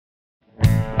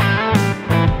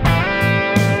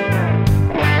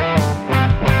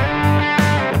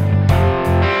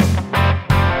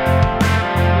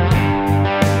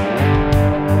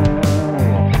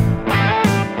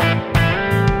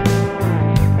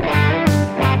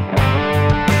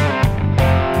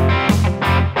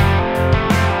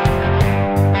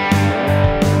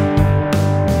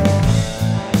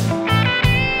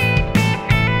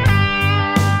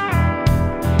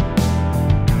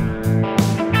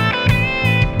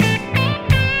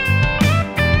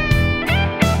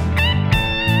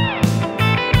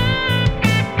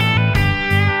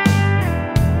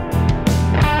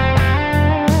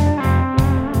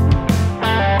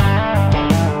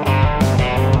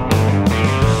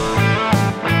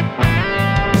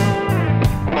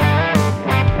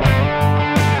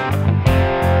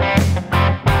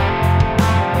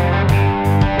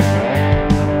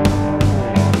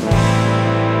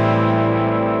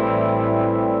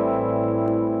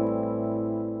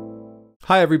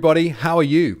Hi everybody, how are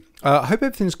you? I hope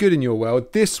everything's good in your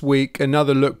world. This week,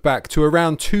 another look back to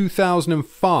around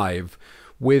 2005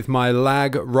 with my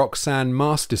LAG Roxane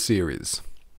Master Series.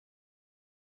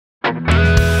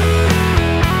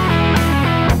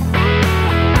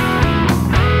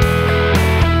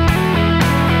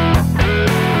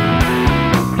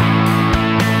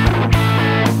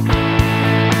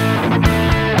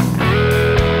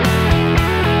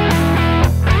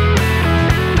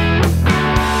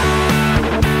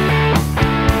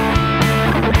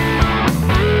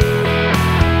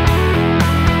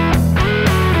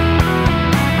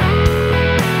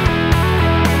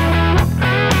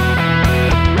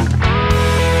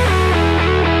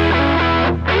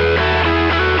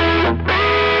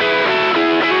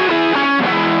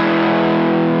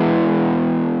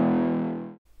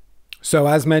 So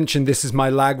as mentioned, this is my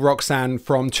LAG Roxane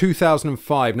from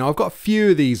 2005. Now I've got a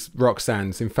few of these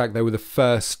Roxanes. In fact, they were the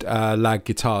first LAG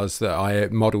guitars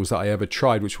models that I ever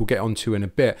tried, which we'll get onto in a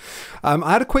bit.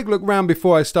 I had a quick look around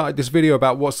before I started this video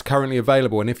about what's currently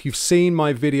available. And if you've seen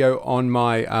my video on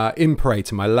my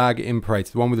Imperator, my LAG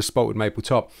Imperator, the one with the spalted maple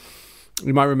top,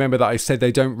 you might remember that I said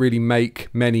they don't really make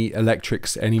many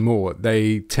electrics anymore.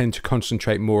 They tend to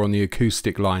concentrate more on the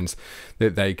acoustic lines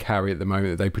that they carry at the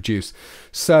moment, that they produce.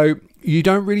 So you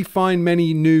don't really find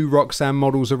many new Roxane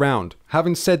models around.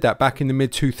 Having said that, back in the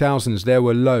mid-2000s, there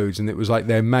were loads, and it was like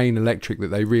their main electric that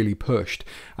they really pushed.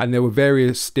 And there were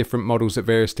various different models at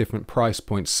various different price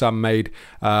points, some made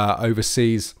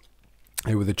overseas.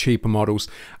 They were the cheaper models,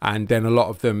 and then a lot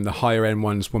of them, the higher end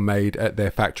ones, were made at their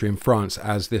factory in France,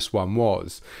 as this one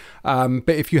was. But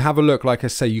if you have a look, like I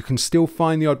say, you can still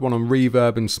find the odd one on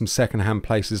Reverb and some second-hand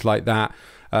places like that.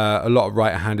 A lot of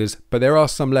right-handers, but there are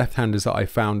some left-handers that I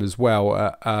found as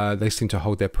well. They seem to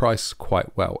hold their price quite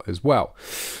well as well.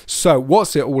 So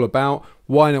what's it all about?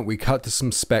 Why don't we cut to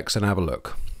some specs and have a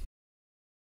look?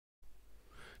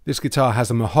 This guitar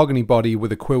has a mahogany body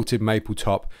with a quilted maple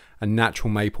top and natural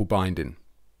maple binding.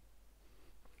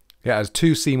 It has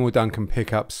two Seymour Duncan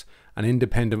pickups and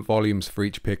independent volumes for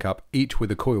each pickup, each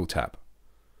with a coil tap.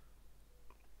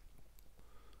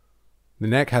 The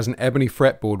neck has an ebony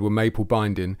fretboard with maple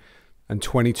binding and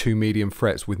 22 medium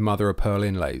frets with mother of pearl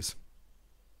inlays.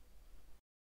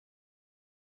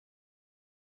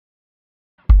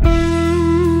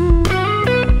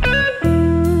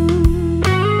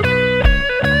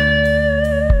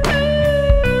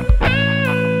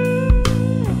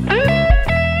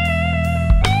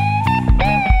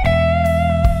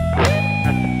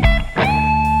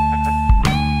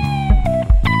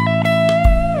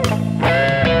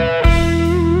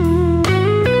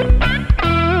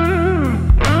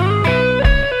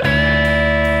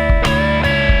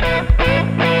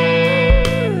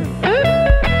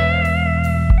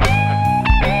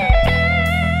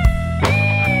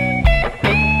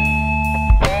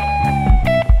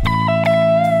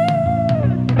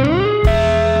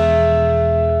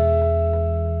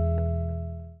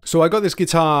 So I got this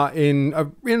guitar in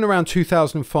around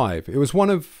 2005. It was one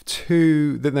of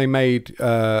two that they made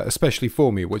especially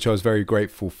for me, which I was very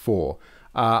grateful for.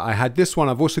 I had this one.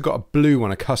 I've also got a blue one,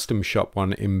 a custom shop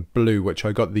one in blue, which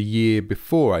I got the year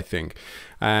before, I think.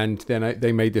 And then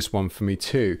they made this one for me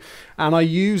too. And I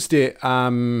used it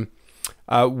when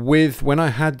I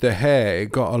had the hair,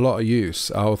 it got a lot of use.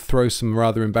 I'll throw some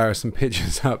rather embarrassing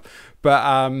pictures up.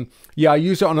 But yeah, I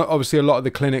used it on obviously a lot of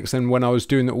the clinics, and when I was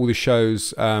doing all the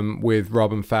shows with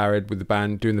Rob and Farid with the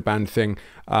band, doing the band thing,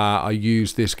 I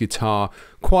used this guitar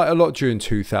quite a lot during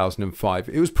 2005.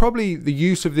 It was probably, the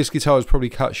use of this guitar was probably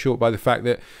cut short by the fact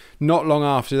that not long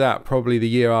after that, probably the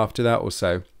year after that or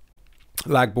so,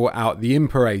 LAG bought out the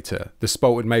Imperator, the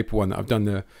spalted maple one that I've done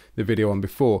the video on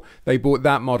before. They bought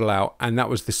that model out, and that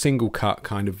was the single cut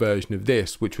kind of version of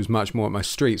this, which was much more at my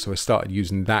street, so I started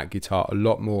using that guitar a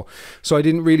lot more. So I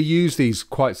didn't really use these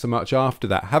quite so much after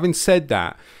that. Having said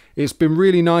that, it's been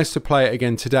really nice to play it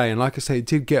again today, and like I say, it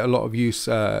did get a lot of use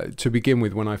to begin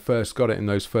with when I first got it in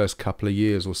those first couple of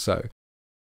years or so.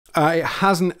 It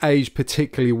hasn't aged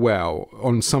particularly well.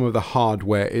 On some of the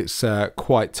hardware, it's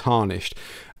quite tarnished.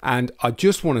 And I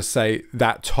just want to say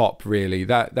that top, really,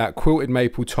 that quilted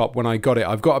maple top, when I got it,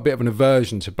 I've got a bit of an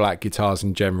aversion to black guitars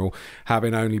in general,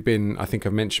 having only been, I think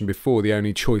I've mentioned before, the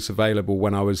only choice available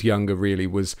when I was younger really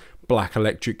was black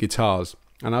electric guitars.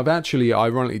 And I've actually,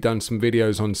 ironically, done some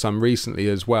videos on some recently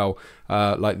as well,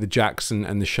 like the Jackson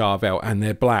and the Charvel, and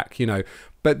they're black, you know.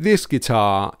 But this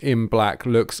guitar in black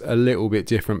looks a little bit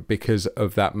different because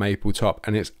of that maple top,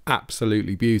 and it's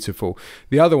absolutely beautiful.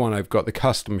 The other one I've got, the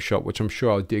custom shop, which I'm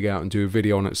sure I'll dig out and do a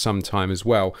video on at some time as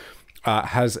well.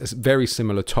 has a very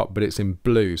similar top, but it's in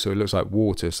blue, so it looks like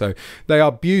water. So they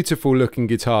are beautiful looking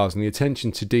guitars, and the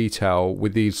attention to detail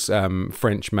with these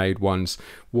French made ones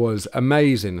was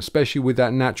amazing, especially with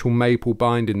that natural maple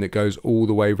binding that goes all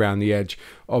the way around the edge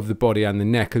of the body and the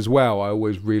neck as well. I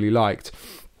always really liked.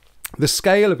 The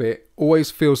scale of it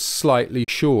always feels slightly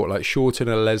short, like shorter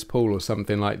than a Les Paul or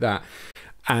something like that.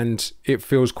 And it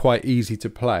feels quite easy to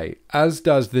play, as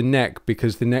does the neck,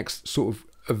 because the neck's sort of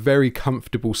a very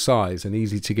comfortable size and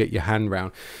easy to get your hand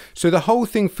round. So the whole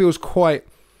thing feels quite,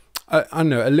 I don't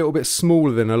know, a little bit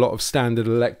smaller than a lot of standard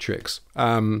electrics.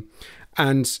 And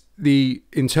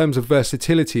in terms of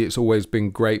versatility, it's always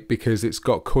been great because it's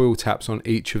got coil taps on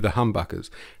each of the humbuckers.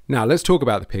 Now let's talk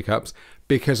about the pickups,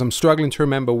 because I'm struggling to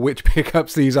remember which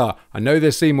pickups these are. I know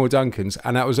they're Seymour Duncans,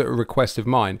 and that was at a request of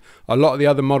mine. A lot of the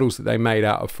other models that they made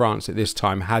out of France at this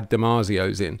time had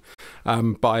Damasio's in,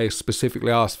 but I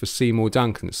specifically asked for Seymour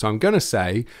Duncans. So I'm going to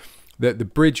say that the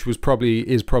bridge is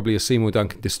probably a Seymour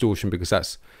Duncan distortion, because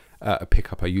that's a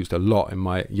pickup I used a lot in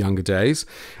my younger days.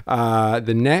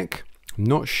 The neck, I'm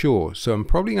not sure, so I'm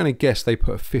probably going to guess they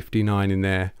put a 59 in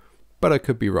there, but I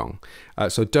could be wrong.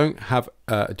 So I don't have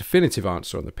a definitive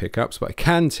answer on the pickups, but I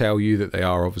can tell you that they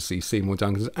are obviously Seymour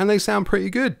Duncans, and they sound pretty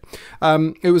good.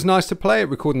 It was nice to play it,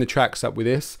 recording the tracks up with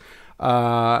this.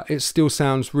 It still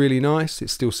sounds really nice. It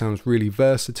still sounds really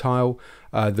versatile.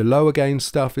 The lower gain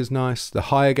stuff is nice. The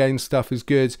higher gain stuff is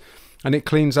good, and it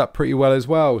cleans up pretty well as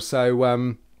well.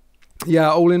 So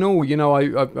yeah, all in all, you know, I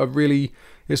really,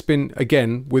 it's been,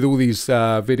 again, with all these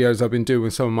videos I've been doing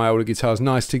with some of my older guitars,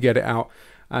 nice to get it out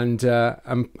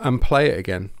and play it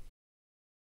again.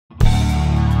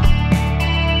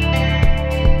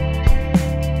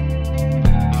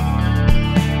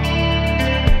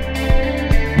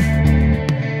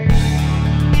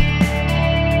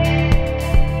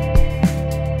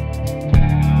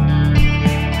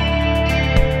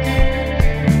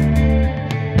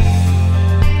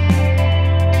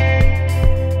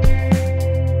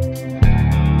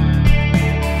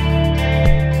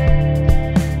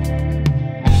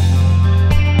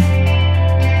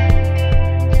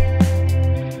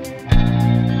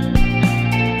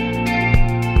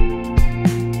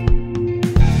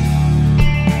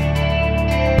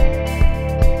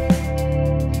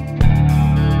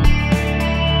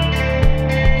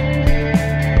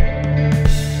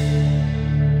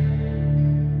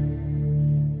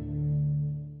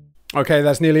 Okay,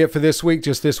 that's nearly it for this week.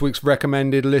 Just this week's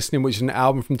recommended listening, which is an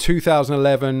album from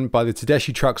 2011 by the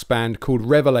Tedeschi Trucks band called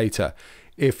Revelator.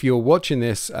 If you're watching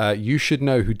this, you should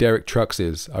know who Derek Trucks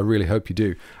is. I really hope you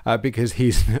do, because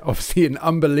he's obviously an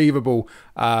unbelievable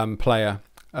player.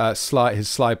 His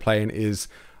slide playing is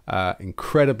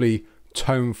incredibly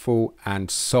toneful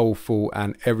and soulful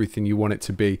and everything you want it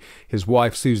to be. His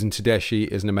wife, Susan Tedeschi,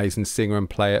 is an amazing singer and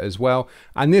player as well.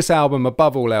 And this album,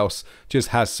 above all else, just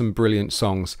has some brilliant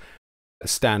songs.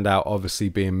 Stand out, obviously,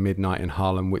 being Midnight in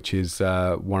Harlem, which is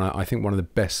I think one of the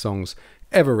best songs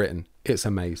ever written. It's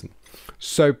amazing.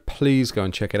 So please go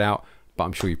and check it out. But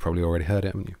I'm sure you've probably already heard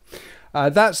it, haven't you?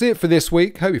 That's it for this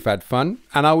week. Hope you've had fun,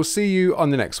 and I will see you on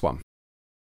the next one.